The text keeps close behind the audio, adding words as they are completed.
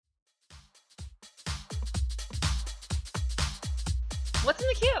What's in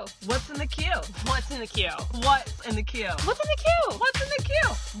the queue? What's in the queue? What's in the queue? What's in the queue? What's in the queue? What's in the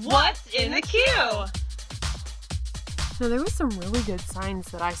queue? What's in the queue? No, there was some really good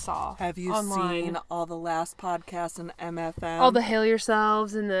signs that I saw. Have you online. seen all the last podcasts in MFM? All the hail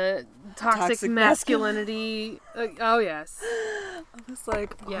yourselves and the toxic masculinity. Oh yes. I was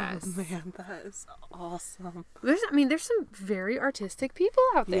like, Yes. oh man, that is awesome. There's some very artistic people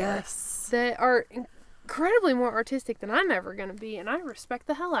out there. Yes. That are incredibly more artistic than I'm ever gonna be, and I respect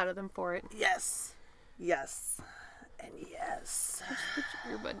the hell out of them for it. Yes. Yes. And yes. Which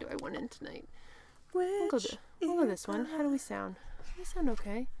earbud do I want in tonight? We'll We'll go this one. How do we sound? We sound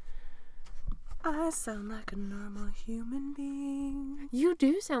okay. I sound like a normal human being. You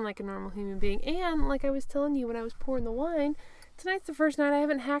do sound like a normal human being, and like I was telling you when I was pouring the wine, tonight's the first night I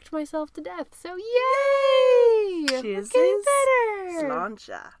haven't hacked myself to death. So yay! We're getting better.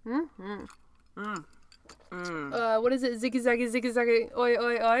 Slancha. What is it? Ziggy zaggy, oi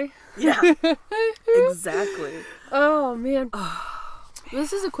oi oi. Yeah. Exactly. Oh man.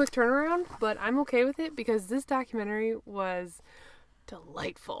 This is a quick turnaround, but I'm okay with it because this documentary was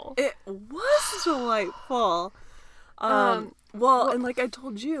delightful. It was delightful. And like I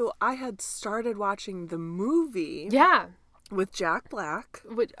told you, I had started watching the movie Yeah, with Jack Black.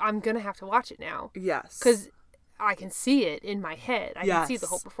 which I'm gonna have to watch it now Yes. because I can see it in my head. I can see the Yes.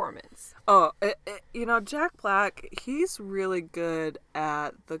 whole performance. Oh, Jack Black, he's really good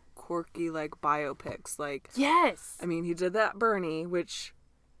at the quirky, like, biopics. Like, Yes, I mean, he did that Bernie, which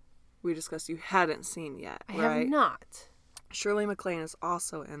we discussed you hadn't seen yet, I right? have not. Shirley MacLaine is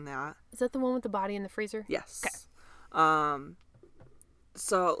also in that. Is that the one with the body in the freezer? Yes. Okay.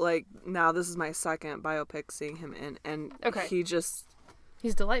 So, like, now this is my second biopic seeing him in, and Okay.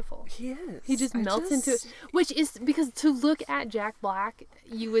 He's delightful. he is. He just melts into it, which is because to look at Jack Black,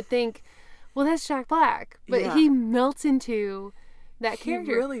 you would think, well, that's Jack Black, but Yeah. he melts into that He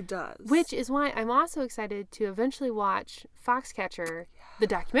character. really does. Which is why I'm also excited to eventually watch Foxcatcher, the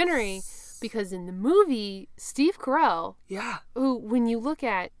documentary, because in the movie, Steve Carell, Yeah. who, when you look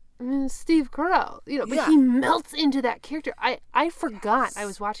at Steve Carell, but Yeah. he melts into that character. I forgot I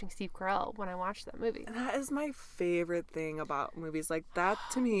was watching Steve Carell when I watched that movie. And that is my favorite thing about movies. Like, that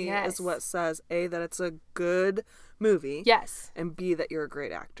to me Yes. is what says, A, that it's a good movie, Yes. and B, that you're a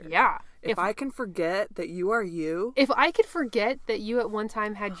great actor. Yeah. If I can forget that you are you, If I could forget that you at one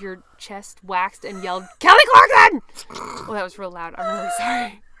time had your chest waxed and yelled, Kelly Clarkson! Well, that was real loud. I'm really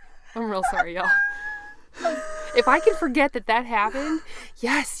sorry. I'm real sorry, y'all. If I can forget that happened,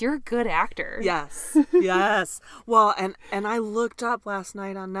 yes, you're a good actor. yes, yes. Well, and I looked up last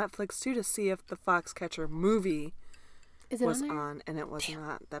night on Netflix, too, to see if the Foxcatcher movie Is it was on there? on, and it was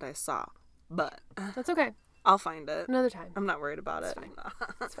not that I saw. But That's okay. I'll find it. Another time. I'm not worried about it.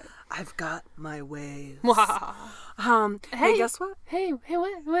 That's fine. I've got my ways. Hey. Hey, guess what? Hey, what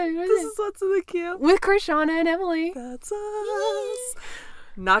This is is what's in the queue. it? With Krishana and Emily. That's us.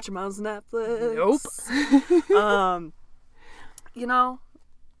 Not your mom's Netflix. Nope.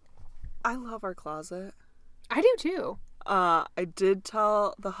 I love our closet. I do too. I did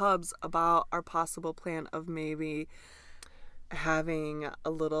tell the hubs about our possible plan of maybe having a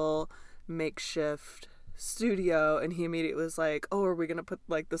little makeshift studio, and he immediately was like, oh, are we gonna put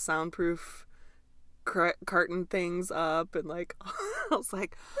like the soundproof carton things up? And like I was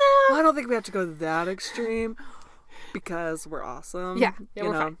like, well, I don't think we have to go that extreme because we're awesome. Yeah, you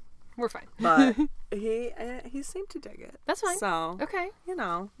we're know? fine. We're fine. But he seemed to dig it. That's fine. So Okay. you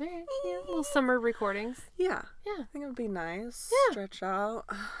know, All right. Yeah, little summer recordings. yeah, Yeah. I think it would be nice. Yeah. Stretch out.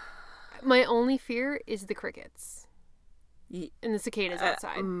 My only fear is the crickets Ye- and the cicadas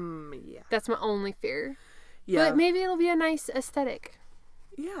outside. Yeah. That's my only fear. Yeah. But maybe it'll be a nice aesthetic.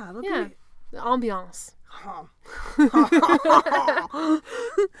 Yeah. It'll Yeah. Be... The ambiance.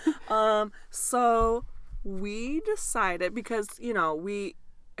 So we decided, because we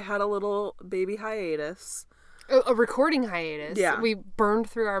had a little baby hiatus. A recording hiatus. Yeah. We burned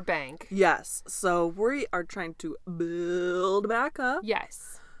through our bank. Yes. So we are trying to build back up.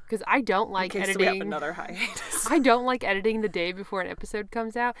 Yes. Because I don't like in case we have editing. another hiatus. I don't like editing the day before an episode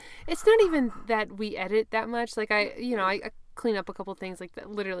comes out. It's not even that we edit that much. Like I clean up a couple things like that.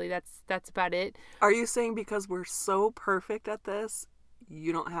 Literally, that's about it. Are you saying because we're so perfect at this,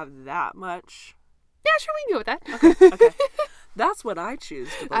 you don't have that much? Yeah, sure, we can go with that. Okay. That's what I choose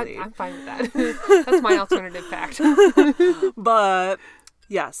to believe. I'm fine with that. That's my alternative fact. But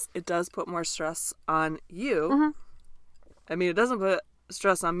yes, it does put more stress on you. Mm-hmm. I mean, it doesn't put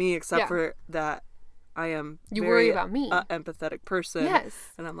stress on me except Yeah. for that I am You very worry about me. empathetic person. Yes.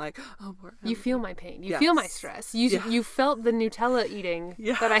 And I'm like, oh, poor You feel my pain. You Yes. feel my stress. You Yeah. you felt the Nutella eating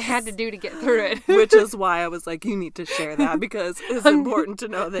that I had to Yes. do to get through it. Which is why I was like, you need to share that because it's important to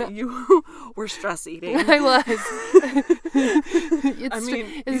know that you were stress eating. I was. I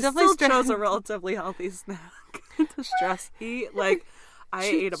mean, it's you definitely still chose a relatively healthy snack to stress eat. Like, I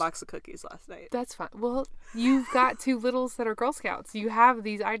ate a box of cookies last night. That's fine. Well, you've got 2 littles that are Girl Scouts. You have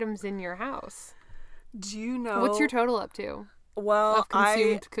these items in your house. Do you know? What's your total up to Well, of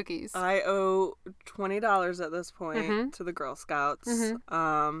consumed cookies? I owe $20 at this point Mm-hmm. to the Girl Scouts.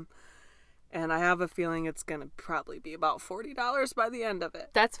 Mhm. And I have a feeling it's going to probably be about $40 by the end of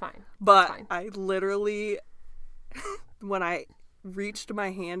it. That's fine. But fine. I literally, when I reached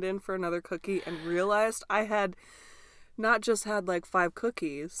my hand in for another cookie and realized I had not just had like 5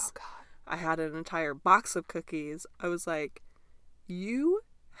 cookies, Oh God. I had an entire box of cookies. I was like, you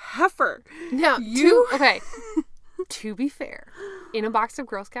heifer. Now, You- okay. To be fair, in a box of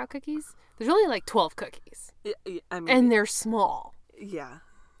Girl Scout cookies, there's only like 12 cookies, I mean, and they're small. yeah.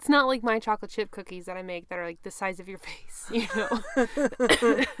 It's not like my chocolate chip cookies that I make that are like the size of your face, you know.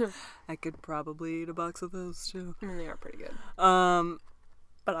 I could probably eat a box of those too. I mean, they are pretty good.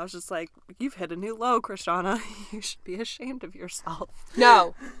 But I was just like, you've hit a new low, Krishana. You should be ashamed of yourself.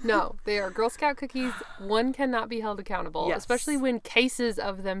 No, they are Girl Scout cookies. One cannot be held accountable, Yes. especially when cases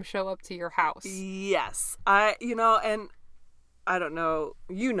of them show up to your house. Yes. And I don't know,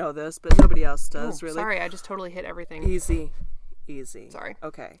 you know this, but nobody else does, Oh, really. Sorry, I just totally hit everything. Easy. Sorry.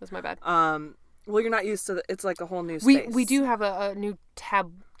 Okay. That's my bad. Well, you're not used to it's like a whole new We space. do have a new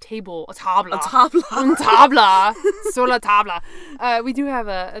table, a tabla. A tabla. Tabla. Sola tabla. We do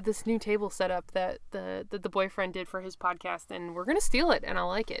have this new table set up that the boyfriend did for his podcast, and we're gonna steal it, and I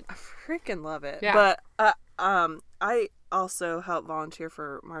like it. I freaking love it. Yeah. But I also help volunteer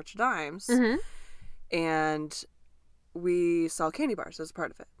for March Dimes, Mm-hmm. and we sell candy bars as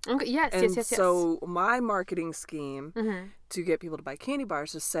part of it. Okay. Yes. And Yes. so my marketing scheme Mm-hmm. to get people to buy candy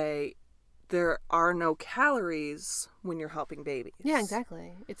bars is say there are no calories when you're helping babies. Yeah.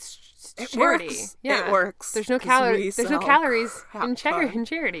 Exactly. It's It charity. works. Yeah. It works. There's no 'cause calories. we There's no sell calories crap in ton.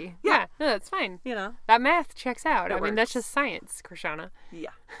 charity. Yeah. Yeah. No, that's fine. You know. That math checks out. It I mean, that's works. just science, Krishana. Yeah.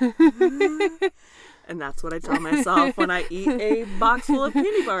 And that's what I tell myself when I eat a box full of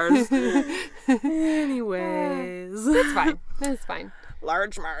candy bars. Anyways. It's fine. It's fine.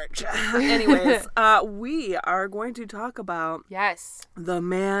 Large March. Anyways, we are going to talk about Yes. the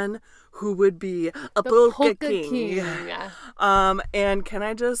man who would be a The polka Polka king. And can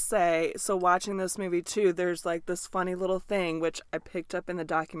I just say, so watching this movie too, there's like this funny little thing which I picked up in the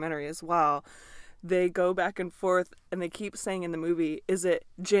documentary as well. They go back and forth and they keep saying in the movie, is it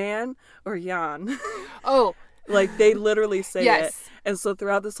Jan or Jan? Oh, Like they literally say Yes. it. And so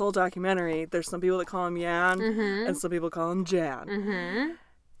throughout this whole documentary, there's some people that call him Jan Mm-hmm. and some people call him Jan. mm-hmm.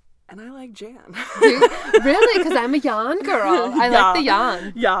 And I like Jan. Really? Because I'm a yawn girl. I like the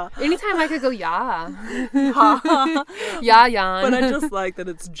yawn. Yeah. Anytime I could go, yeah. but Yeah, yawn. I just like that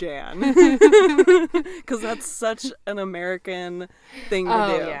it's Jan. Because that's such an American thing to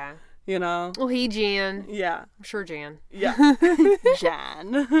Oh, do. yeah. You know? Oh, hey, Jan. Yeah. I'm sure Jan. Yeah.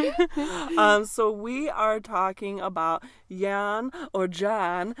 Jan. So we are talking about Jan or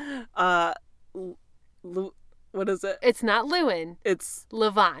Jan. What is it? It's not Lewin. It's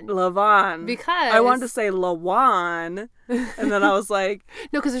Levon. Lavan. Because... I wanted to say Lawan, and then I was like,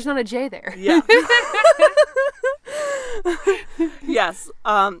 No, because there's not a J there. yeah. Yes.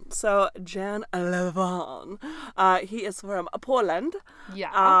 So Jan Levon. He is from Poland.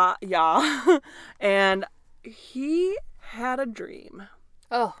 Yeah. Yeah. And he had a dream.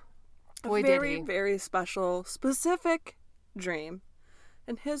 Oh, boy, A very, did he. very special, specific dream.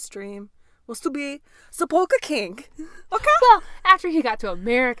 And his dream was to be the polka king. Okay. Well, after he got to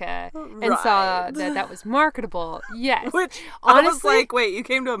America and saw Right. that was marketable, yes. Which I was Honestly- like, wait, you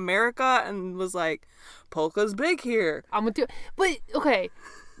came to America and was like, polka's big here. I'm gonna do it.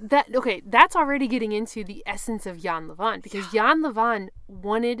 But that's already getting into the essence of Jan Levon, because Jan Levon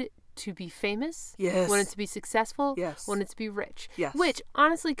wanted to be famous, Yes. wanted to be successful, Yes. wanted to be rich. Yes. Which,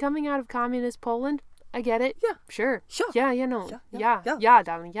 honestly, coming out of communist Poland, I get it. Yeah. Sure. Sure. Yeah, Yeah.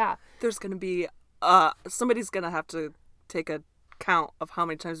 darling, yeah. There's gonna be somebody's gonna have to take a count of how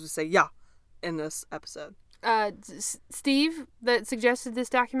many times we say yeah in this episode. Steve, that suggested this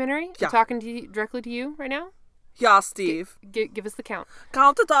documentary, Yeah. I'm talking to you, directly to you right now. Yeah, Steve. Give us the count.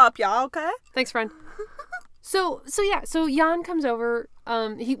 Count it up, yeah, okay? Thanks, friend. So Jan comes over.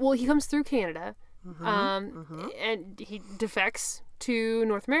 He comes through Canada, and he defects to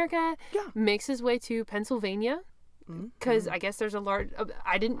North America. Yeah. Makes his way to Pennsylvania, because I guess there's a large.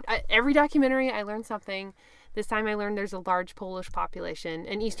 Every documentary I learned something. This time I learned there's a large Polish population,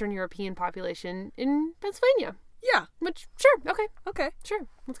 an Eastern European population in Pennsylvania. Yeah. Which, sure, okay, Okay. sure,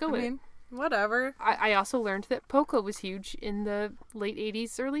 let's go I with it. mean, whatever. I also learned that polka was huge in the late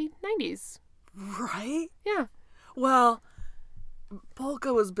 80s, early 90s. Right? Yeah. Well,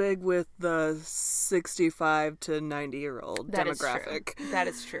 polka was big with the 65 to 90-year-old That demographic. is true. That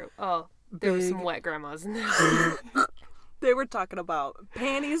is true. Oh, there were some Big. wet grandmas in there. They were talking about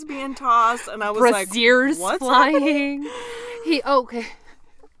panties being tossed, and I was Brassieres like, what's happening? flying. Okay.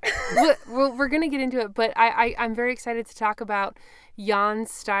 We're going to get into it, but I'm very excited to talk about Jan's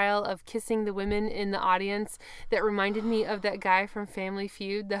style of kissing the women in the audience that reminded me of that guy from Family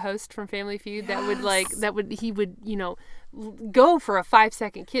Feud, the host from Family Feud, he would, go for a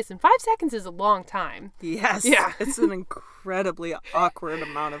 5-second kiss, and 5 seconds is a long time. Yes. Yeah. It's an incredibly awkward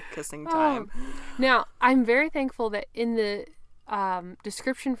amount of kissing time. Now, I'm very thankful that in the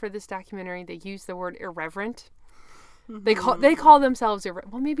description for this documentary, they use the word irreverent. They call themselves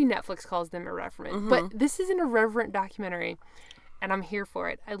irreverent. Well, maybe Netflix calls them irreverent, but this is an irreverent documentary, and I'm here for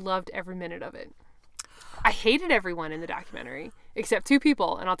it. I loved every minute of it. I hated everyone in the documentary except 2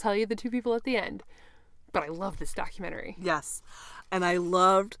 people, and I'll tell you the 2 people at the end. But I love this documentary. Yes. And I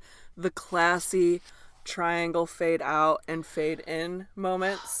loved the classy triangle fade out and fade in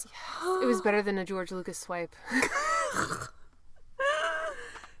moments. It was better than a George Lucas swipe.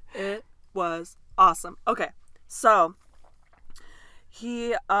 It was awesome. Okay. So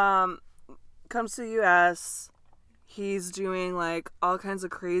he comes to the US. He's doing like all kinds of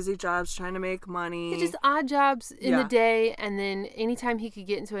crazy jobs trying to make money. Just odd jobs in the Yeah. day, and then anytime he could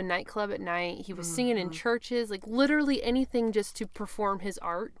get into a nightclub at night, he was singing in churches, like literally anything just to perform his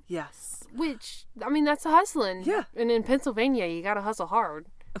art. Yes. Which, I mean, that's hustling. Yeah. And in Pennsylvania, you gotta hustle hard.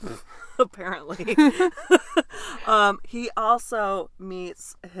 Apparently. He also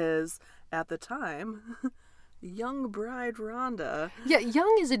meets his, at the time, young bride Rhonda. Yeah,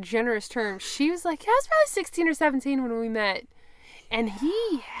 young is a generous term. She was like, I was probably 16 or 17 when we met. And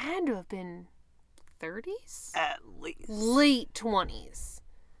he had to have been 30s? At least. Late 20s.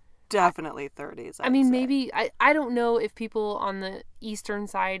 Definitely 30s. I mean, maybe, I don't know if people on the eastern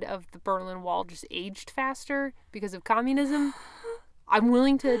side of the Berlin Wall just aged faster because of communism. I'm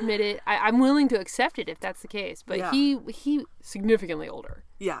willing to admit it. I'm willing to accept it if that's the case. But Yeah. he significantly older.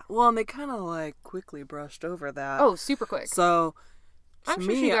 Yeah. Well, and they kind of like quickly brushed over that. Oh, super quick. So to I'm sure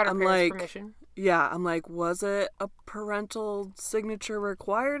me, she got her I'm parents' like, permission. yeah, I'm like, was it a parental signature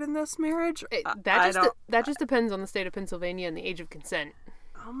required in this marriage? That just depends on the state of Pennsylvania and the age of consent.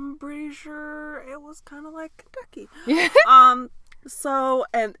 I'm pretty sure it was kind of like Kentucky. Yeah. So,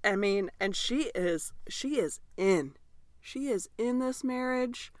 and I mean, and she is in this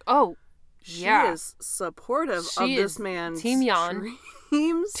marriage. Oh, She yeah. is supportive She of this is man's Team Jan.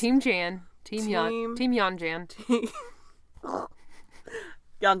 dreams. Team Jan. Team Jan Jan.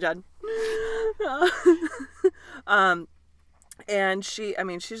 Jan Jan. And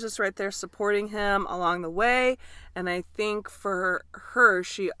she's just right there supporting him along the way. And I think for her,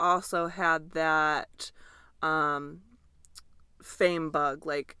 she also had that fame bug.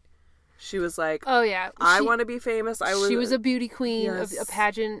 Like, she was like, Oh yeah. I want to be famous. She was a beauty queen, Yes. a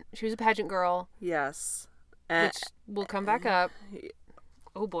pageant. She was a pageant girl, Yes. which will come back up.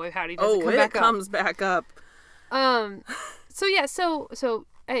 Oh boy, howdy does it come back up. comes back up. So yeah, so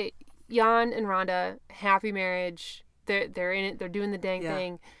hey, Jan and Rhonda, happy marriage. They're in it. They're doing the dang Yeah.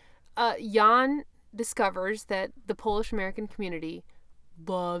 thing. Jan discovers that the Polish American community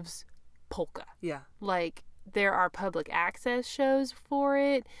loves polka. Yeah. Like, there are public access shows for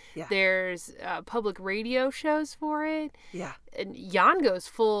it. Yeah. There's public radio shows for it. Yeah. And Jan goes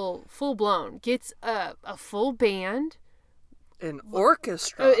full blown. Gets a full band. An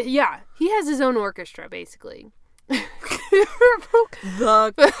orchestra. Yeah, he has his own orchestra basically. The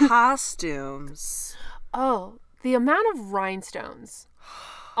costumes. Oh, the amount of rhinestones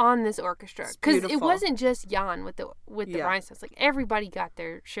on this orchestra, because it beautiful. wasn't just Jan with the Yeah. rhinestones. Like, everybody got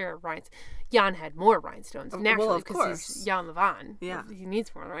their share of rhinestones. Jan had more rhinestones naturally of because course. he's Jan Levin. Yeah. He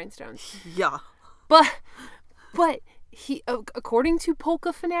needs more rhinestones. Yeah. But he, according to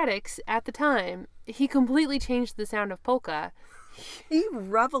polka fanatics at the time, he completely changed the sound of polka. He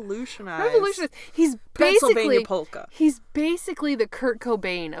revolutionized He's Pennsylvania basically polka. He's basically the Kurt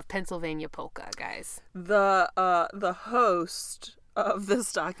Cobain of Pennsylvania polka, guys. The host of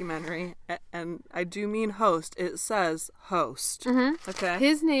this documentary, and I do mean host, it says host. Mm-hmm. Okay.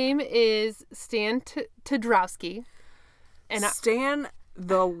 His name is Stan Tedrowski. And Stan,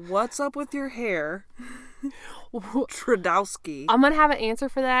 the what's up with your hair, Tredowski. I'm going to have an answer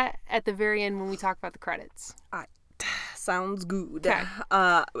for that at the very end when we talk about the credits. sounds good.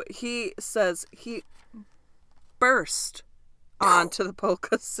 'Kay. He says he burst onto the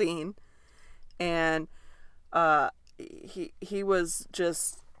polka scene, and he was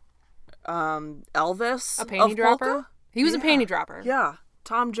just Elvis A panty of dropper? polka. He was a Yeah. panty dropper. Yeah,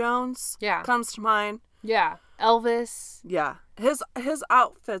 Tom Jones. Yeah. comes to mind. Yeah. Elvis. Yeah, his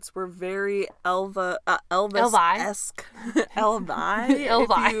outfits were very Elvis esque. Elvi.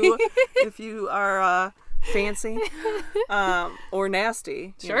 Elvi. If you are fancy, or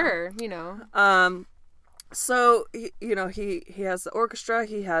nasty. you know. Sure, you know. So he has the orchestra.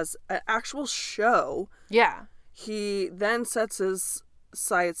 He has an actual show. Yeah. He then sets his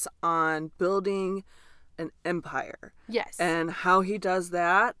sights on building an empire. Yes. And how he does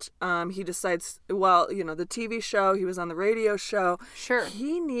that, he decides, well, the TV show, he was on the radio show. Sure.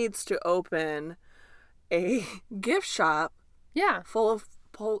 He needs to open a gift shop Yeah. full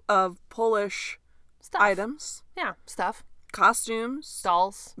of Polish Stuff. items, Yeah. Stuff. costumes,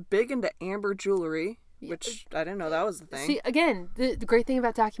 Dolls. big into amber jewelry, which I didn't know that was the thing. See, again, the great thing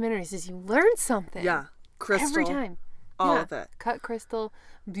about documentaries is you learn something. Yeah. Crystal. Every time. All Yeah. of it. Cut crystal.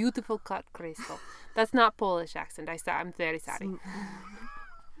 Beautiful cut crystal. That's not Polish accent. I'm very sorry.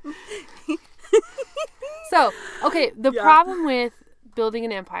 So, okay, the Yeah. problem with building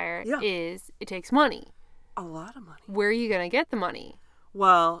an empire Yeah. is it takes money. A lot of money. Where are you going to get the money?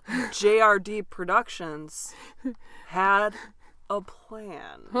 Well, JRD Productions had a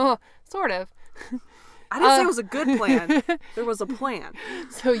plan. Oh, sort of. I didn't say it was a good plan. There was a plan.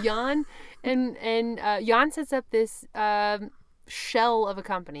 So Jan and Jan sets up this shell of a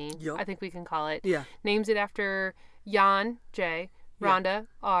company. Yup. I think we can call it. Yeah. Names it after Jan, J, Rhonda,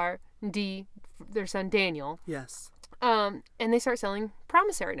 R, D, their son Daniel. Yes. And they start selling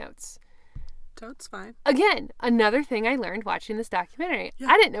promissory notes. Toad's fine. Again, another thing I learned watching this documentary. Yeah.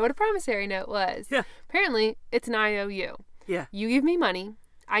 I didn't know what a promissory note was. Yeah. Apparently, it's an IOU. Yeah. You give me money.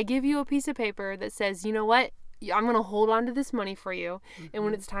 I give you a piece of paper that says, you know what? I'm going to hold on to this money for you. And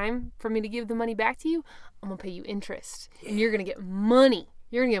when it's time for me to give the money back to you, I'm going to pay you interest. And you're going to get money.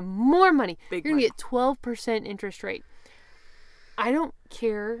 You're going to get more money. Big You're going money. to get 12% interest rate. I don't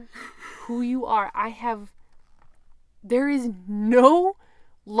care who you are. There is no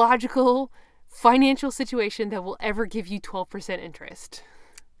logical financial situation that will ever give you 12% interest.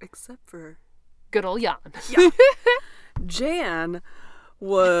 Except for Good old Jan. Jan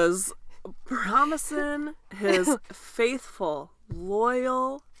was promising his faithful,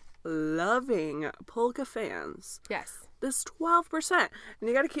 loyal, loving polka fans Yes. this 12%. And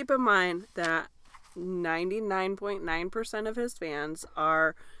you got to keep in mind that 99.9% of his fans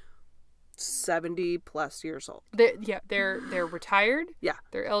are 70 plus years old. They're retired. Yeah.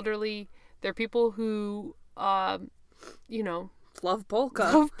 They're elderly. They're people who, Love polka.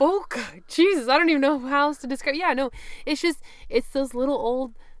 love polka. Jesus, I don't even know how else to describe. Yeah, no, it's those little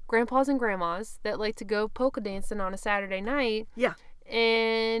old grandpas and grandmas that like to go polka dancing on a Saturday night. Yeah.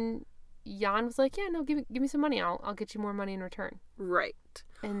 And Jan was like, yeah, no, give me some money. I'll get you more money in return. Right.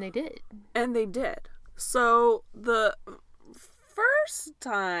 And they did. And they did. So the first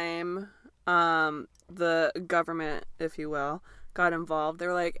time the government, if you will, got involved, they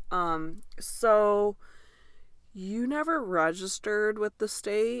were like, so you never registered with the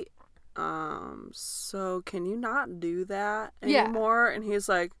state, so can you not do that Yeah. anymore? And he's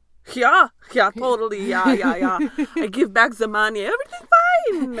like, yeah, totally, yeah. I give back the money, everything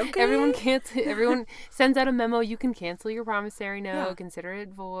fine, okay? Everyone sends out a memo. You can cancel your promissory note. Yeah. Consider it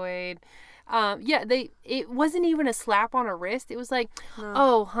void. It wasn't even a slap on a wrist. It was like,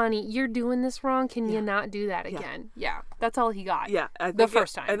 oh, honey, you're doing this wrong. Can you not do that again? Yeah, that's all he got. Yeah, I think The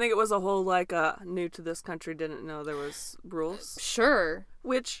first time. I think it was a whole new to this country, didn't know there was rules. Sure.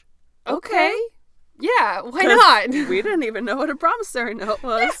 Which, Okay. Yeah, why 'cause not? we didn't even know what a promissory note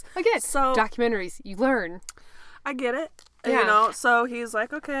was. Again, So documentaries, you learn. I get it. Yeah. So he's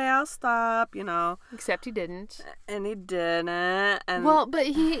like, okay, I'll stop, Except he didn't. and he didn't. And Well, but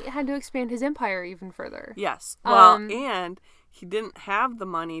he had to expand his empire even further. yes. Well, Um, and he didn't have the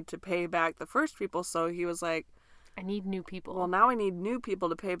money to pay back the first people, so he was like, I need new people. well, now I need new people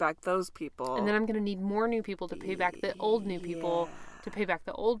to pay back those people. And then I'm going to need more new people to pay back the old new people to pay back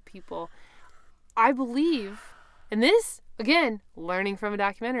the old people. I believe, and this, again, learning from a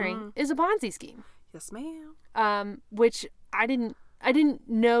documentary, is a Ponzi scheme. Yes, ma'am. Which I didn't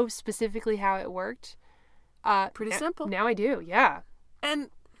know specifically how it worked. Pretty simple. Now I do, yeah. And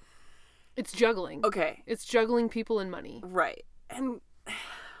It's juggling. okay, It's juggling people and money. right. And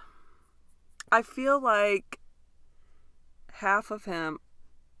I feel like half of him,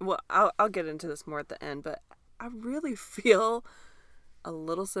 well, I'll get into this more at the end, but I really feel a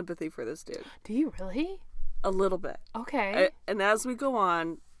little sympathy for this dude. Do you really? A little bit. Okay. And as we go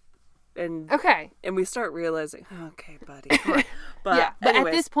on, and Okay. we start realizing, okay, buddy, come on. But yeah. But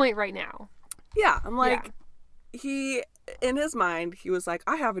anyways, at this point right now. yeah, I'm like, he, in his mind, he was like,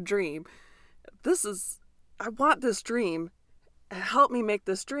 I have a dream. I want this dream. Help me make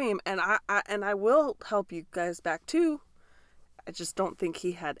this dream, and I will help you guys back too. I just don't think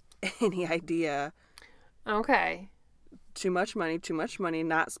he had any idea. Okay. Too much money,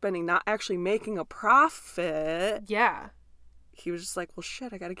 not spending, not actually making a profit. Yeah. He was just like, well,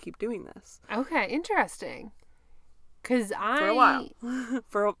 shit, I got to keep doing this. Okay. Interesting. Because For a while.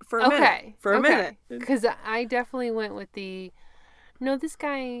 for a minute. For a minute. Because I definitely went with no, this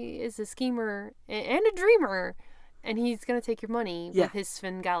guy is a schemer and a dreamer, and he's going to take your money with his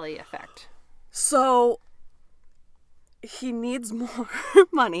Svengali effect. So, he needs more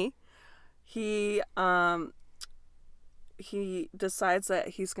money. He decides that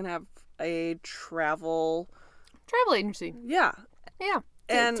he's going to have a travel agency. Yeah. Yeah.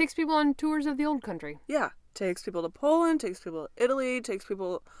 And it takes people on tours of the old country. Yeah. Takes people to Poland, takes people to Italy, takes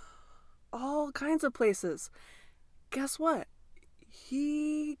people all kinds of places. Guess what?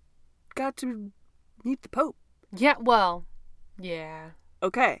 He got to meet the Pope. Yeah, well, yeah.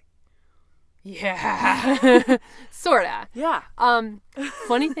 Okay. Yeah. Sorta. Yeah.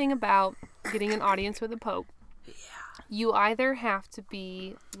 Funny thing about getting an audience with the Pope. Yeah. You either have to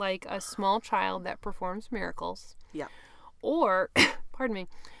be like a small child that performs miracles. Yeah. Or, pardon me,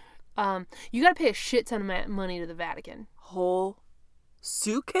 you gotta pay a shit ton of money to the Vatican. Whole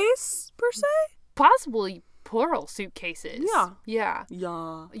suitcase, per se? Possibly plural suitcases. Yeah. Yeah.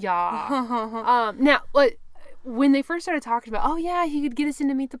 Yeah. Yeah. Now, when they first started talking about, oh yeah, he could get us in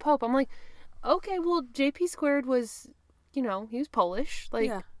to meet the Pope, I'm like, okay, well, JP Squared was, he was Polish.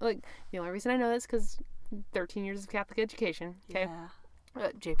 Like the only reason I know this because 13 years of Catholic education. Okay.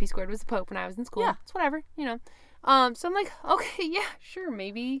 Yeah. JP Squared was the Pope when I was in school. Yeah. It's whatever, So I'm like, okay, yeah, sure,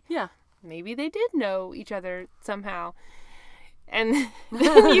 maybe. Yeah. Maybe they did know each other somehow. And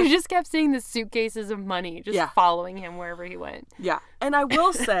you just kept seeing the suitcases of money just following him wherever he went. Yeah. And I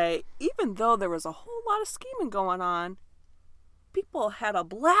will say, even though there was a whole lot of scheming going on, people had a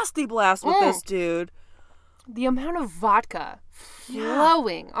blasty blast with this dude. The amount of vodka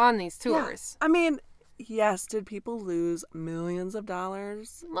flowing on these tours. Yeah. I mean, yes, did people lose millions of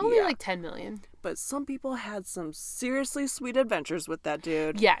dollars? Only like 10 million. But some people had some seriously sweet adventures with that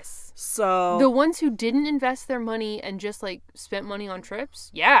dude. Yes. So the ones who didn't invest their money and just like spent money on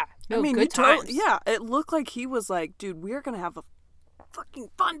trips, good times. It looked like he was like, dude, we're gonna have a fucking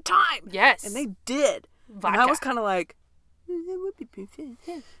fun time. Yes. And they did. Vodka. And I was kind of like, it would be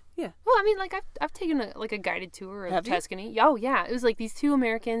perfect. Yeah. Well, I mean, like I've taken a guided tour of Tuscany. Oh yeah, it was like these two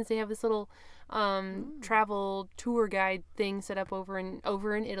Americans. They have this little travel tour guide thing set up over in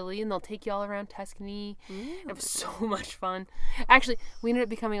Italy, and they'll take you all around Tuscany. It was so much fun. Actually, we ended up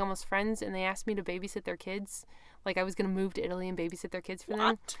becoming almost friends, and they asked me to babysit their kids. Like I was gonna move to Italy and babysit their kids for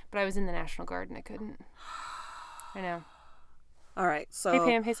them, but I was in the National Guard and I couldn't. I know. All right, so hey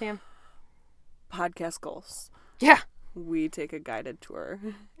Pam, hey Sam. Podcast goals. Yeah. We take a guided tour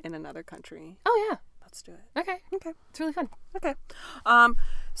in another country. Oh yeah. Let's do it. Okay. It's really fun. Okay.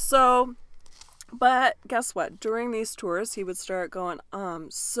 But guess what? During these tours, he would start going,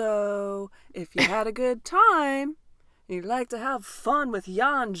 so if you had a good time, you'd like to have fun with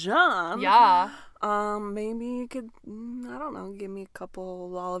Jan John. Yeah. Maybe you could, I don't know, give me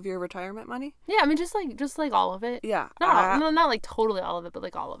all of your retirement money. Yeah, I mean, just like all of it. Yeah. Not like totally all of it, but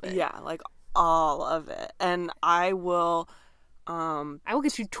like all of it. Yeah, like all of it. And I will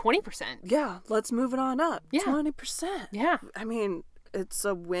get you 20%. Yeah, let's move it on up. Yeah. 20%. Yeah. I mean, it's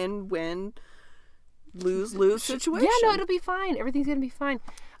a win-win, lose-lose situation. Yeah, no, it'll be fine. Everything's gonna be fine.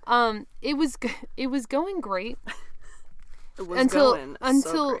 It was going great. It was going until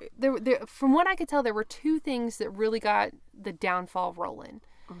so great. There, from what I could tell, there were two things that really got the downfall rolling.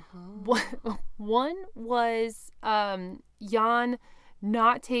 One was Jan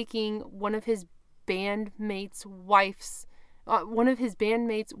not taking one of his bandmates' wife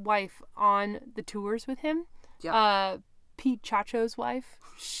on the tours with him. Yeah. Pete Chacho's wife.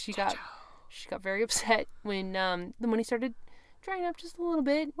 She got very upset when the money started drying up just a little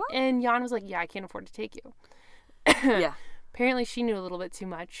bit. What? And Jan was like, "Yeah, I can't afford to take you." Yeah. Apparently, she knew a little bit too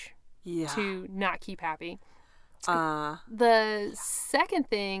much Yeah. to not keep happy. Uh. The second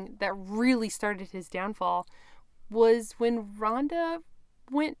thing that really started his downfall was when Rhonda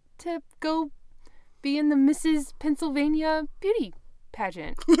went to go be in the Mrs. Pennsylvania beauty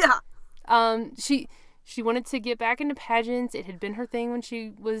pageant. Yeah. She wanted to get back into pageants. It had been her thing when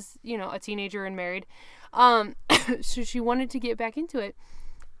she was, a teenager and married. So she wanted to get back into it.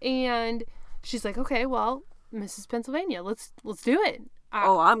 And she's like, okay, well, Mrs. Pennsylvania. Let's do it.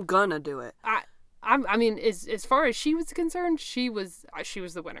 I'm gonna do it. I mean, as far as she was concerned, she was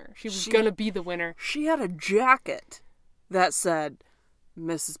the winner. She was gonna be the winner. She had a jacket that said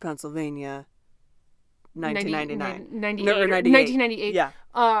Mrs. Pennsylvania 1999. 1998. Yeah.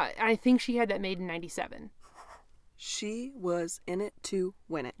 I think she had that made in 97. She was in it to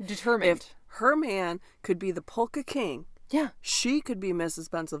win it. Determined. If her man could be the Polka King, Yeah. she could be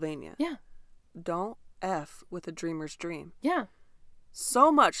Mrs. Pennsylvania. Yeah. Don't F with a dreamer's dream. Yeah.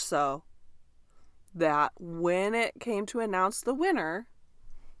 So much so that when it came to announce the winner,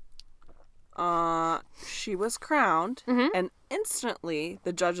 she was crowned, and instantly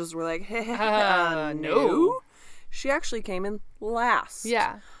the judges were like, hey, no. She actually came in last.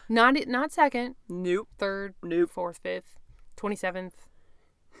 Yeah. Not second. Nope. Third. Nope. Fourth. Fifth. 27th.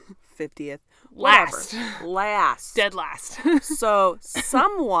 50th. Last. Whatever. Last. Dead last. So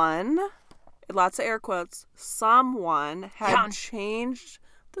someone, lots of air quotes, someone had changed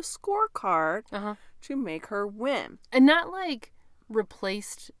the scorecard to make her win. And not like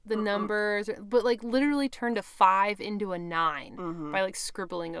replaced the numbers, but like literally turned a 5 into a 9 by like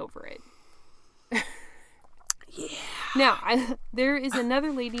scribbling over it. Yeah. Now, there is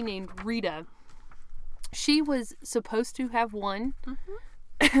another lady named Rita. She was supposed to have won.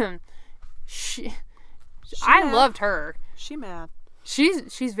 I loved her. She mad.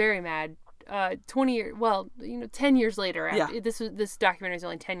 She's very mad. 10 years later. Yeah. This documentary is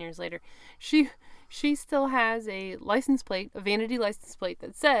only 10 years later. She still has a license plate, a vanity license plate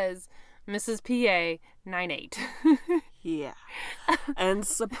that says Mrs. PA 98. Yeah. And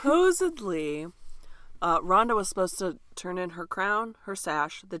supposedly, Rhonda was supposed to turn in her crown, her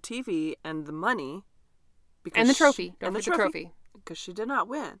sash, the TV, and the money. And the trophy. Don't forget the trophy. Because she did not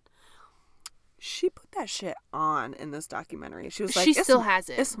win. She put that shit on in this documentary. She was like, she still has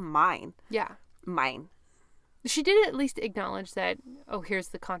it. It's mine. Yeah. Mine. She did at least acknowledge that, here's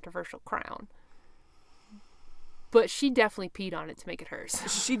the controversial crown. But she definitely peed on it to make it hers.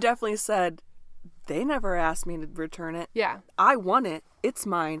 She definitely said, they never asked me to return it. Yeah. I won it. It's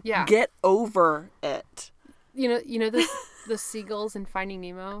mine. Yeah. Get over it. You know the seagulls in Finding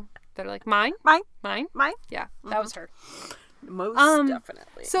Nemo that are like, mine? Mine. Mine? Mine. Yeah, that was her. Most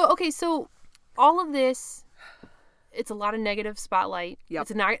definitely. So all of this, it's a lot of negative spotlight. Yep.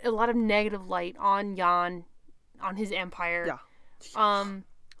 It's a lot of negative light on Jan, on his empire. Yeah.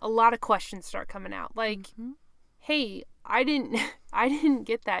 A lot of questions start coming out. Like, hey, I didn't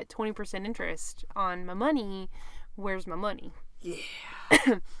get that 20% interest on my money. Where's my money? Yeah.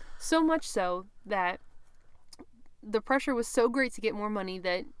 So much so that the pressure was so great to get more money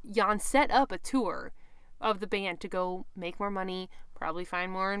that Jan set up a tour of the band to go make more money, probably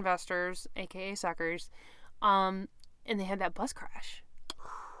find more investors, aka suckers. And they had that bus crash.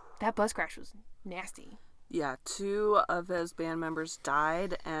 That bus crash was nasty. Yeah, 2 of his band members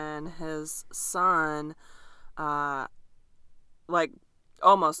died, and his son, almost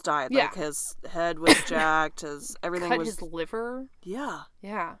died. Yeah. Like, his head was jacked, everything Cut was... his liver. Yeah.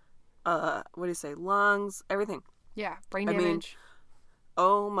 Yeah. What do you say? Lungs, everything. Yeah. Brain I mean, damage.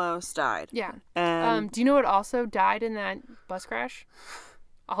 Almost died. Yeah. And Do you know what also died in that bus crash?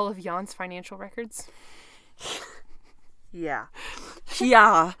 All of Jan's financial records. yeah.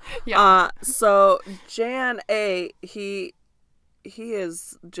 Yeah. Yeah. So Jan A, he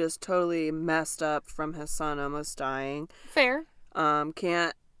is just totally messed up from his son almost dying. Fair.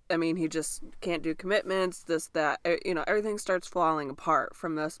 He just can't do commitments, this, that, everything starts falling apart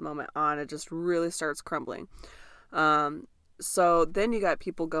from this moment on. It just really starts crumbling. So then you got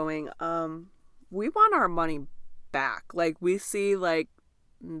people going, we want our money back. Like, we see, like,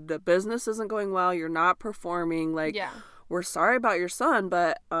 the business isn't going well. You're not performing. Like, Yeah. we're sorry about your son,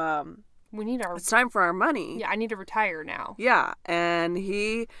 but, We need it's time for our money. Yeah, I need to retire now. Yeah, and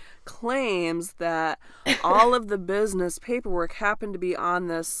he claims that all of the business paperwork happened to be on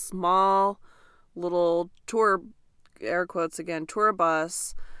this small little tour, air quotes again, tour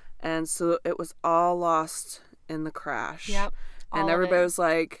bus, and so it was all lost in the crash. Yep. And everybody was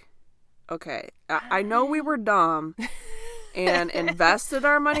like, okay, I know we were dumb and invested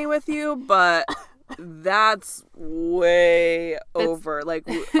our money with you, but that's way over. Like,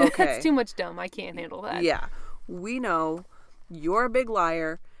 okay. That's too much dumb. I can't handle that. Yeah. We know you're a big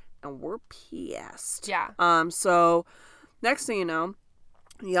liar and we're pissed. Yeah. So next thing you know,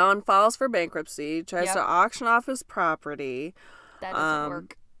 Jan files for bankruptcy, tries Yep. to auction off his property. That doesn't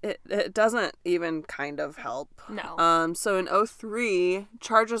work. It doesn't even kind of help. No. So in 2003,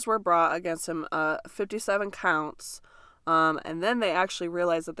 charges were brought against him, 57 counts. And then they actually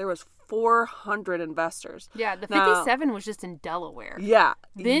realized that there was 400 investors. Yeah, the Now- 57 was just in Delaware. Yeah.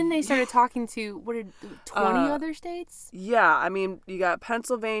 Then they started talking to, 20 other states? Yeah, I mean, you got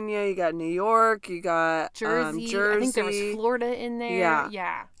Pennsylvania, you got New York, you got Jersey. Jersey. I think there was Florida in there.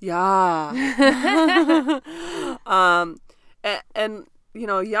 Yeah. Yeah. Yeah. And you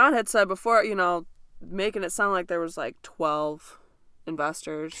know, Jan had said before, you know, making it sound like there was like 12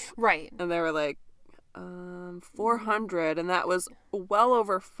 investors, Right. and they were like 400, and that was well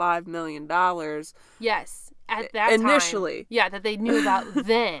over $5 million. Yes. At that Initially. time. Yeah, that they knew about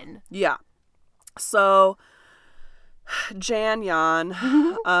then. Yeah. So Jan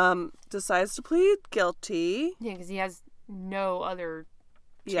decides to plead guilty. Yeah, because he has no other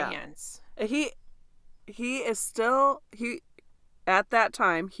Yeah. chance. He is still at that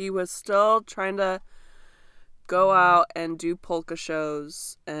time he was still trying to go out and do polka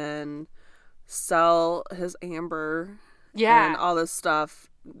shows and sell his amber Yeah. and all this stuff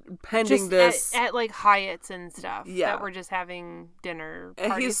pending Just this. at like Hyatt's and stuff. Yeah. That were just having dinner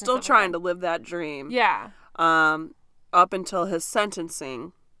And parties he's still stuff trying like to live that dream. that. Yeah. Up until his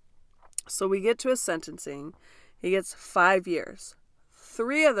sentencing. So we get to his sentencing. He gets 5 years.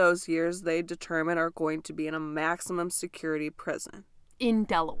 3 of those years they determine are going to be in a maximum security prison In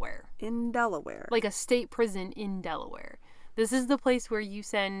Delaware. in Delaware. Like a state prison in Delaware. This is the place where you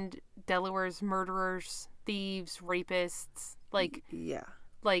send Delaware's murderers, thieves, rapists,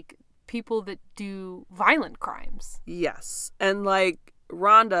 like people that do violent crimes. Yes. And like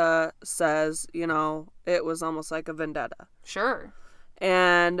Rhonda says, you know, it was almost like a vendetta. Sure.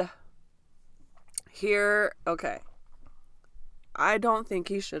 And here, okay. I don't think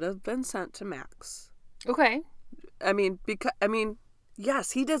he should have been sent to max. Okay. I mean,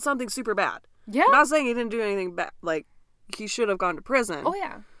 yes, he did something super bad. Yeah. I'm not saying he didn't do anything bad. Like, he should have gone to prison. Oh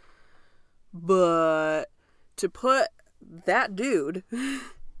yeah. But to put that dude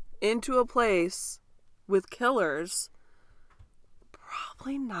into a place with killers,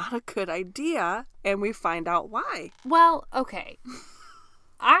 probably not a good idea. And we find out why. Well, okay.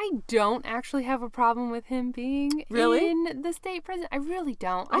 I don't actually have a problem with him being Really? in the state prison. I really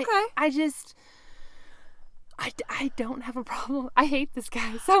don't. Okay. I don't have a problem. I hate this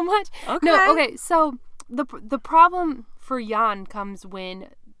guy so much. Okay. No, okay. So the problem for Jan comes when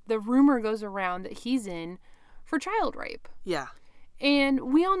the rumor goes around that he's in for child rape. Yeah.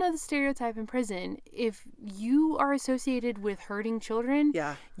 And we all know the stereotype in prison. If you are associated with hurting children,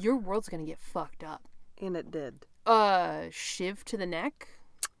 Yeah. your world's going to get fucked up. And it did. Shiv to the neck?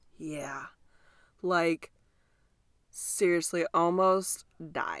 Yeah. Like, seriously, almost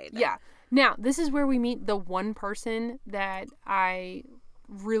died. Yeah. Now, this is where we meet the one person that I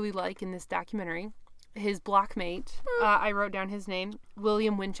really like in this documentary. His blockmate, I wrote down his name,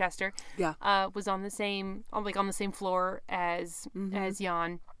 William Winchester. Yeah. Was on the same floor as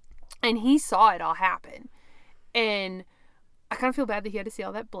Jan, and he saw it all happen. And I kind of feel bad that he had to see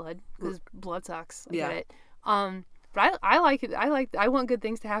all that blood because blood sucks. I get it. But I like it. I want good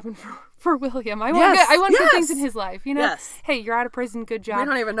things to happen for William. I want good things in his life. You know. Yes. Hey, you're out of prison. Good job. We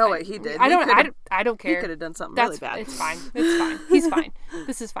don't even know what he did. I don't care. He could have done something That's really bad. It's fine. It's fine. He's fine.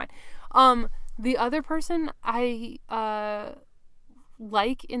 This is fine. The other person I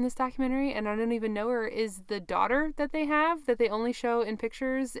like in this documentary, and I don't even know her, is the daughter that they have that they only show in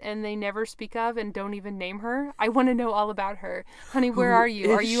pictures and they never speak of and don't even name her. I want to know all about her. Honey, where are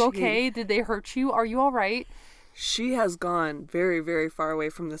you? Are you okay? Did they hurt you? Are you all right? She has gone very, very far away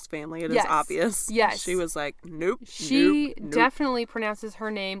from this family. It is Yes. obvious. Yes. She was like, nope. She nope. definitely pronounces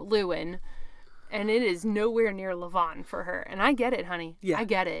her name Lewin, and it is nowhere near Levon for her. And I get it, honey. Yeah. I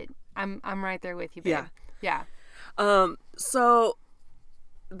get it. I'm right there with you, babe. Yeah. Yeah. So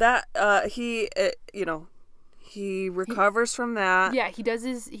that he recovers from that. Yeah, he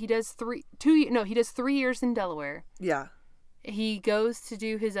does 3 years in Delaware. Yeah. He goes to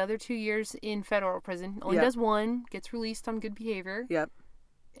do his other 2 years in federal prison. Only Yep. does 1, gets released on good behavior. Yep.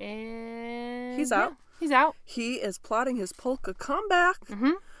 And He's out. yeah, he's out. He is plotting his polka comeback.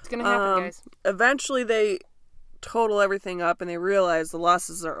 It's gonna happen, guys. Eventually they total everything up and they realize the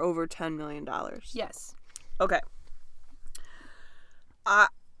losses are over $10 million. Yes. Okay. I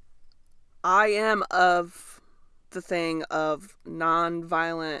am of the thing of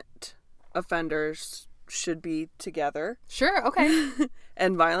non-violent offenders should be together Sure. Okay.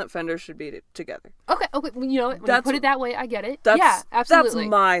 and violent offenders should be together. Okay. When you put it that way, I get it. That's, Yeah, absolutely.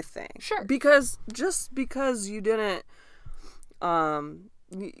 That's my thing. Sure. Because just because you didn't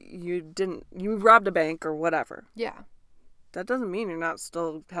you robbed a bank or whatever, Yeah. that doesn't mean you're not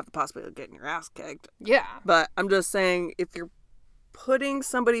still have the possibility of getting your ass kicked. Yeah. But I'm just saying, if you're putting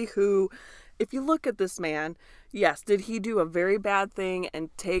somebody who, if you look at this man, yes, did he do a very bad thing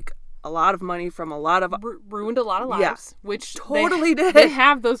and take a lot of money from a lot of ruined a lot of lives, Yeah, which totally they, did. They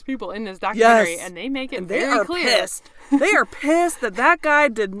have those people in this documentary, Yes. and they make it and they very are clear. pissed. They are pissed that guy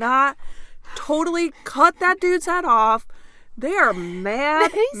did not totally cut that dude's head off. They are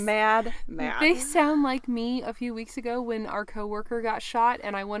mad, mad. They sound like me a few weeks ago when our coworker got shot,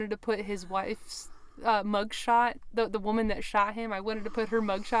 and I wanted to put his wife's mugshot, the woman that shot him. I wanted to put her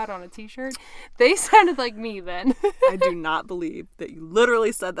mugshot on a T-shirt. They sounded like me then. I do not believe that you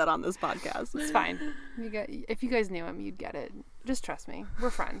literally said that on this podcast. It's fine. If you guys knew him, you'd get it. Just trust me.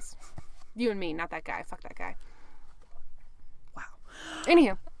 We're friends. You and me, not that guy. Fuck that guy. Wow.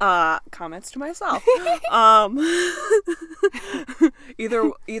 Anywho. Comments to myself.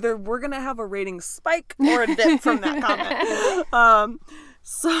 Either we're gonna have a rating spike or a dip from that comment.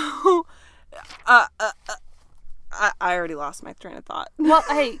 I already lost my train of thought. Well,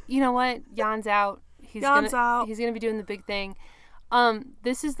 hey, you know what? Jan's out. He's Jan's out. He's gonna be doing the big thing.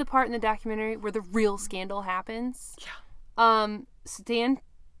 This is the part in the documentary where the real scandal happens. Yeah. Stan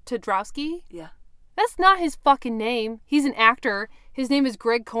Tadrowski. Yeah. That's not his fucking name. He's an actor. His name is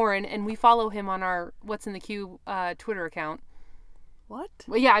Greg Koren, and we follow him on our What's in the Queue Twitter account. What?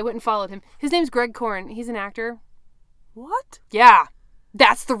 Well, yeah, I went and followed him. His name's Greg Koren. He's an actor. What? Yeah.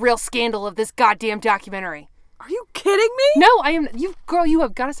 That's the real scandal of this goddamn documentary. Are you kidding me? No, I am. You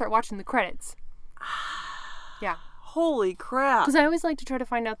have got to start watching the credits. Yeah. Holy crap. Because I always like to try to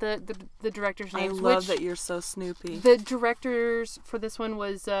find out the director's names. I love that you're so Snoopy. The directors for this one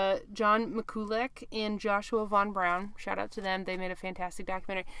was John Mikulek and Joshua Von Braun. Shout out to them. They made a fantastic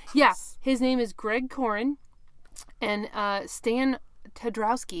documentary. Yeah, his name is Greg Koren. And Stan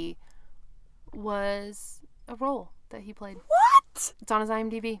Tadrowski was a role that he played. What? It's on his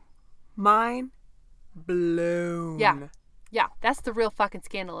IMDb. Mind blown. Yeah. Yeah, that's the real fucking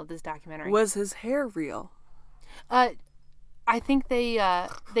scandal of this documentary. Was his hair real? I think they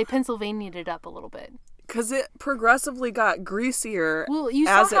Pennsylvania'd it up a little bit. Because it progressively got greasier Well, you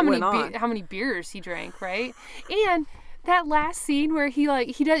as saw it went on. how many beers he drank, right? And that last scene where he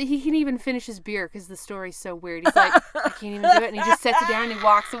can't even finish his beer because the story's so weird. He's like, I can't even do it, and he just sets it down and he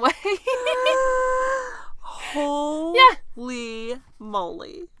walks away. Holy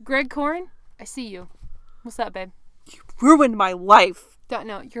moly. Greg Koren, I see you. What's up, babe? You ruined my life.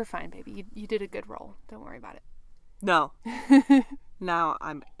 No, you're fine, baby. You did a good role. Don't worry about it. No. Now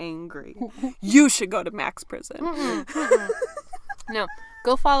I'm angry. You should go to max prison. No,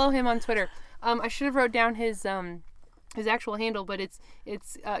 go follow him on Twitter. I should have wrote down his actual handle, but it's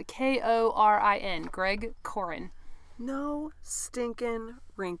Korin, Greg Koren. No stinking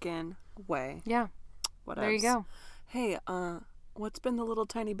rinkin' way. Yeah. What there else? you go. Hey, what's been the little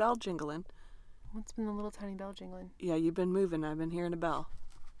tiny bell jingling? What's been the little tiny bell jingling? Yeah, you've been moving. I've been hearing a bell.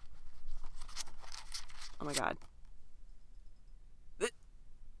 Oh my god. Did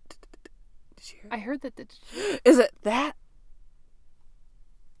you hear it? I heard that Is it that?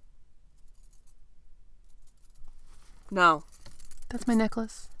 No, that's my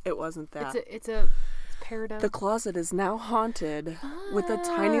necklace. it wasn't that. It's a peridot. The closet is now haunted with a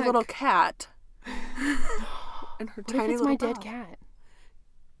tiny little cat. And her What tiny if it's little my bell. dead cat?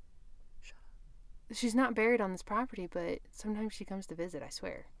 She's not buried on this property, but sometimes she comes to visit, I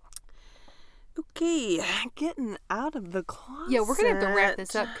swear. Okay, getting out of the closet. Yeah, we're going to have to wrap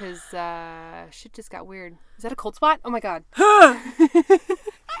this up because shit just got weird. Is that a cold spot? Oh my god.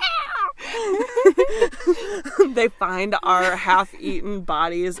 They find our half-eaten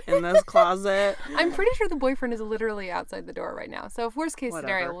bodies in this closet. I'm pretty sure the boyfriend is literally outside the door right now. So if worst case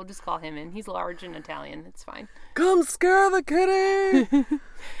scenario, Whatever. we'll just call him in. He's large and Italian. It's fine. Come scare the kitty.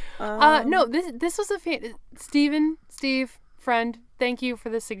 No, this was a Steve, friend, thank you for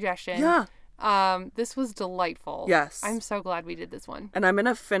the suggestion. Yeah. This was delightful. Yes. I'm so glad we did this one. And I'm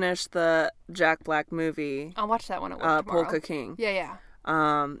gonna finish the Jack Black movie, I'll watch that one at work tomorrow. Polka King. Yeah.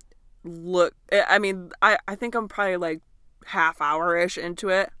 Look, I mean, I think I'm probably like half hour-ish into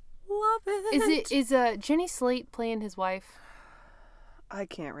it. Love it. Is Jenny Slate playing his wife? I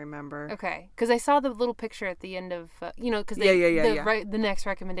can't remember. Okay, because I saw the little picture at the end of because Yeah. the next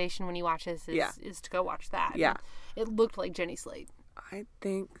recommendation when you watch this is Yeah. is to go watch that. Yeah. And it looked like Jenny Slate. I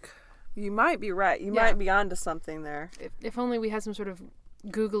think you might be right. You Yeah. might be onto something there. If only we had some sort of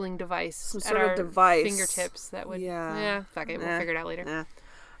Googling device, Some at sort of our device. fingertips that would. Yeah. Fuck it. We'll Nah. figure it out later. Nah.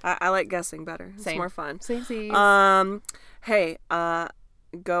 I like guessing better. It's Same. more fun. Same. Hey,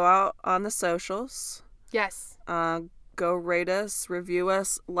 go out on the socials. Yes. Go rate us, review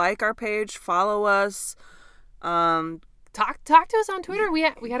us, like our page, follow us. Talk to us on Twitter. We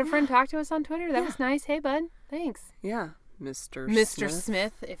had a friend talk to us on Twitter. That was nice. Hey, bud. Thanks. Yeah, Mr. Mr.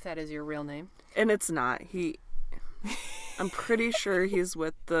 Smith, if that is your real name. And it's not. He I'm pretty sure he's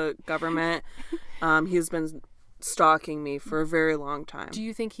with the government. He's been stalking me for a very long time. Do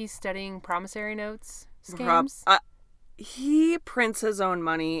you think he's studying promissory notes Prob- scams? He prints his own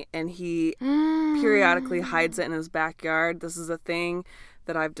money and he periodically hides it in his backyard. This is a thing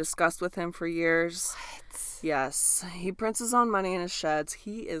that I've discussed with him for years. What? Yes, he prints his own money in his sheds.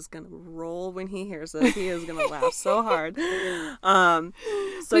 He is gonna roll when he hears it. He is gonna laugh so hard. So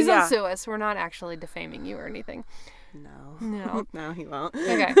Please yeah, don't sue us. We're not actually defaming you or anything. no, no, he won't.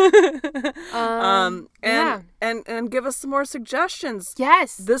 Okay. And give us some more suggestions.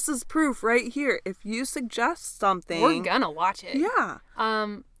 Yes. This is proof right here. If you suggest something, We're gonna watch it. yeah,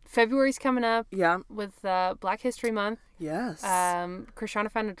 February's coming up yeah, with Black History Month. yes, Krishana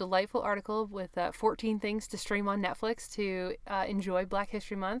found a delightful article with 14 things to stream on Netflix to enjoy Black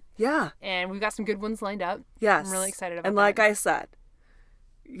History Month. yeah, And we've got some good ones lined up. yes. I'm really excited about And that. like I said,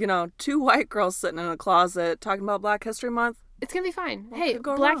 2 white girls sitting in a closet talking about Black History Month. It's going to be fine. What Hey, could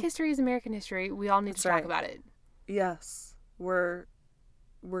go Black wrong? history is American history. We all need That's to talk right. about it. Yes, we're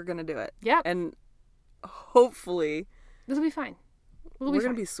gonna do it. Yep. And hopefully This will be fine. We'll be we're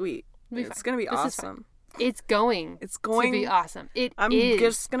gonna fine. be sweet. We'll be It's fine. gonna be This is fine. awesome. It's going It's to going. be awesome. I'm is.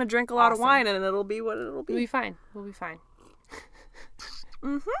 just gonna drink a lot of awesome. wine, and it'll be what it'll We'll be. be fine. We'll be fine.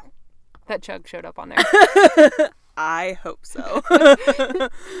 Mm-hmm. That chug showed up on there. I hope so.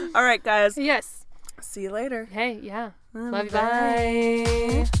 All right, guys. Yes. See you later. Hey, yeah. Love you.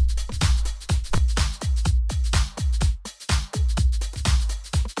 Bye. Bye.